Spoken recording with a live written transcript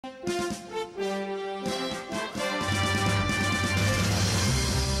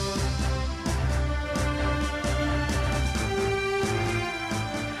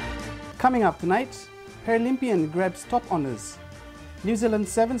Coming up tonight, Paralympian grabs top honours. New Zealand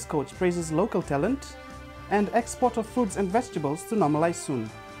Sevens coach praises local talent, and export of fruits and vegetables to normalize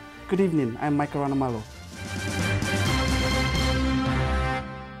soon. Good evening, I'm Mike Ranamalo.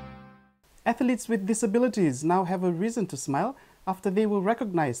 Athletes with disabilities now have a reason to smile after they were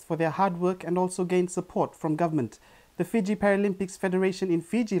recognized for their hard work and also gained support from government. The Fiji Paralympics Federation in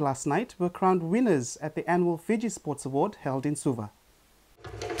Fiji last night were crowned winners at the annual Fiji Sports Award held in Suva.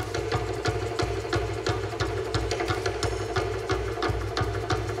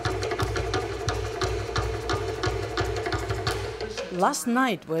 Last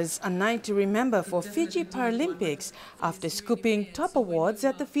night was a night to remember for Fiji Paralympics after scooping top awards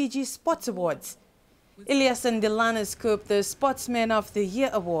at the Fiji Sports Awards. Ilyas and Delana scooped the Sportsman of the Year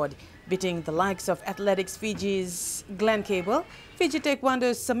award, beating the likes of Athletics Fiji's Glenn Cable, Fiji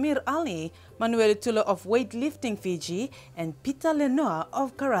Taekwondo's Samir Ali, Manuel Tulo of Weightlifting Fiji, and Peter Lenoir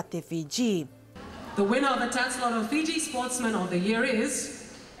of Karate Fiji. The winner of the title of Fiji Sportsman of the Year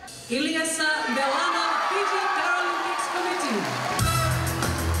is Ilyas Delana, Fiji Paralympics Committee.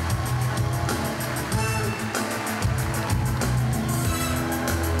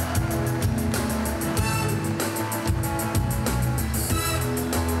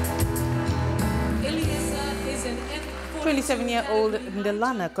 27-year-old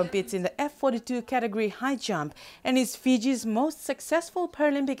Ndelana competes in the F42 category high jump and is Fiji's most successful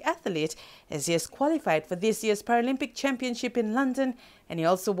Paralympic athlete as he has qualified for this year's Paralympic Championship in London, and he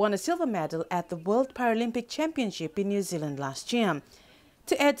also won a silver medal at the World Paralympic Championship in New Zealand last year.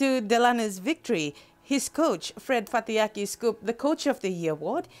 To add to Delana's victory, his coach, Fred Fatiaki, scooped the Coach of the Year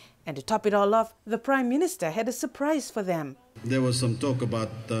award, and to top it all off, the Prime Minister had a surprise for them. There was some talk about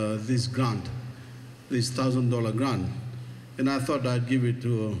this grant, this $1,000 grant. And I thought I'd give it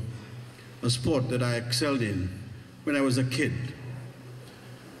to a sport that I excelled in when I was a kid.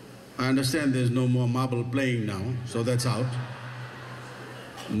 I understand there's no more marble playing now, so that's out.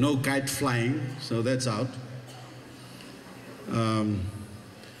 No kite flying, so that's out.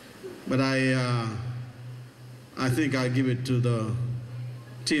 But I think I'll give it to the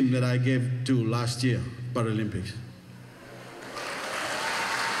team that I gave to last year, Paralympics.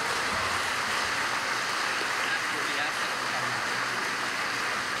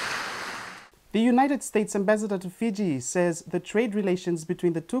 The United States ambassador to Fiji says the trade relations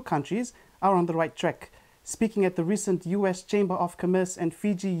between the two countries are on the right track. Speaking at the recent U.S. Chamber of Commerce and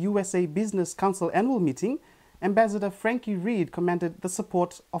Fiji-USA Business Council annual meeting, Ambassador Frankie Reed commended the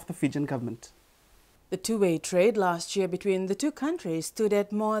support of the Fijian government. The two-way trade last year between the two countries stood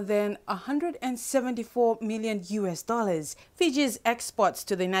at more than $174 million. Fiji's exports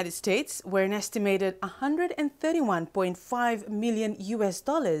to the United States were an estimated $131.5 million,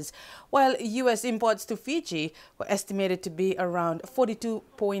 while U.S. imports to Fiji were estimated to be around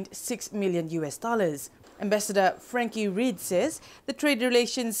 $42.6 million. Ambassador Frankie Reed says the trade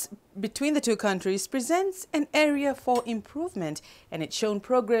relations between the two countries presents an area for improvement, and it's shown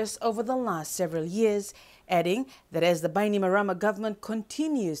progress over the last several years, adding that as the Bainimarama government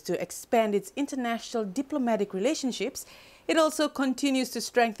continues to expand its international diplomatic relationships, it also continues to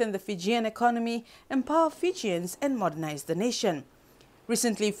strengthen the Fijian economy, empower Fijians, and modernize the nation.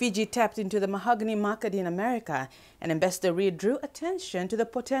 Recently, Fiji tapped into the mahogany market in America, and Ambassador Reed drew attention to the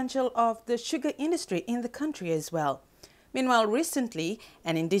potential of the sugar industry in the country as well. Meanwhile, recently,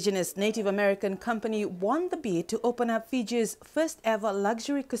 an indigenous Native American company won the bid to open up Fiji's first ever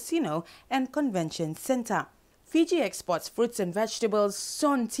luxury casino and convention center. Fiji exports fruits and vegetables,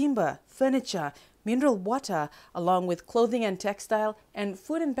 sawn timber, furniture, mineral water, along with clothing and textile, and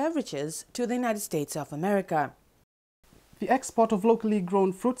food and beverages to the United States of America. The export of locally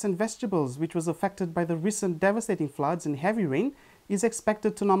grown fruits and vegetables, which was affected by the recent devastating floods and heavy rain, is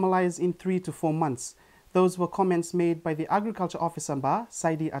expected to normalize in 3 to 4 months. Those were comments made by the Agriculture Officer Mba,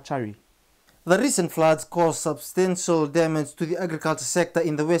 Saidi Achari. The recent floods caused substantial damage to the agriculture sector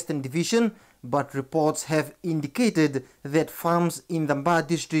in the Western Division, but reports have indicated that farms in the Mba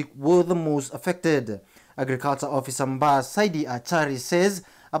district were the most affected. Agriculture Officer Mba, Saidi Achari, says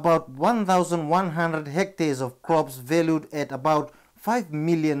about 1,100 hectares of crops valued at about $5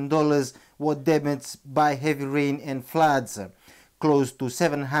 million were damaged by heavy rain and floods. Close to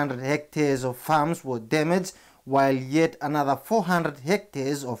 700 hectares of farms were damaged, while yet another 400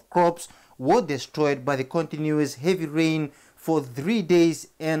 hectares of crops were destroyed by the continuous heavy rain for 3 days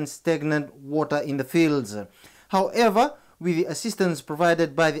and stagnant water in the fields. However, with the assistance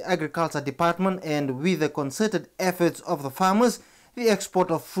provided by the Agriculture Department and with the concerted efforts of the farmers, the export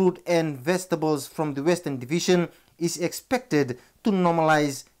of fruit and vegetables from the Western Division is expected to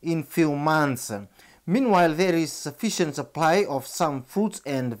normalize in few months. Meanwhile, there is sufficient supply of some fruits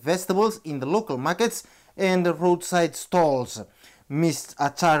and vegetables in the local markets and roadside stalls. Ms.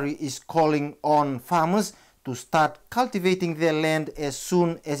 Achari is calling on farmers to start cultivating their land as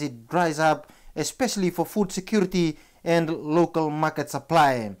soon as it dries up, especially for food security and local market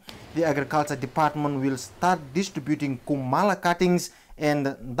supply. The Agriculture Department will start distributing kumala cuttings and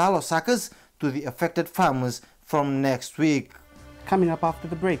dalo suckers to the affected farmers from next week. Coming up after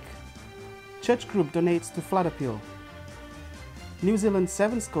the break, Church group donates to flood appeal. New Zealand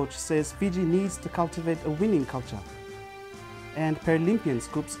Sevens coach says Fiji needs to cultivate a winning culture. And Paralympian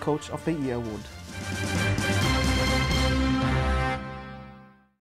scoops Coach of the Year award.